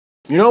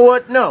You know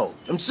what? No.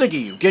 I'm sick of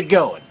you. Get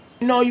going.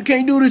 No, you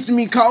can't do this to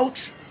me,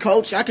 coach.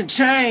 Coach, I can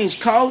change,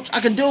 coach. I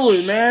can do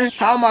it, man.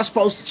 How am I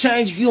supposed to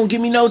change if you don't give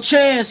me no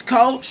chance,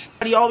 coach?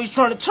 He always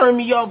trying to turn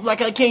me up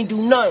like I can't do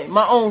nothing.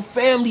 My own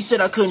family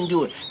said I couldn't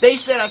do it. They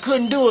said I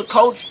couldn't do it,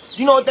 coach.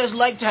 Do you know what that's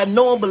like to have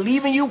no one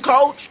believe in you,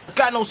 coach? I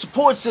got no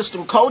support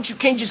system, coach. You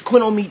can't just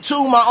quit on me,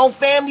 too. My own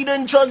family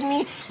doesn't trust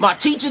me. My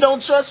teacher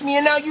don't trust me,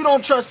 and now you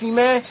don't trust me,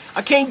 man.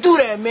 I can't do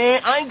that,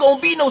 man. I ain't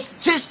gonna be no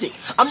statistic.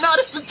 I'm not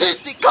a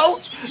statistic,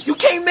 coach. You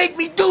can't make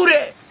me do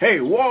that. Hey,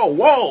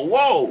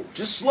 whoa.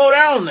 Just slow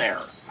down there.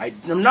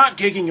 I'm not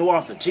kicking you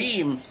off the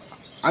team.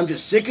 I'm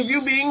just sick of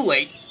you being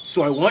late,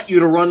 so I want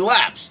you to run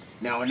laps.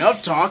 Now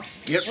enough talk,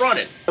 get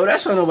running. Oh,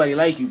 that's why nobody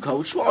like you,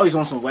 coach. You always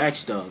on some whack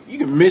stuff. You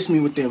can miss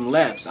me with them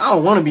laps. I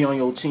don't want to be on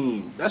your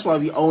team. That's why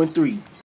we 0-3.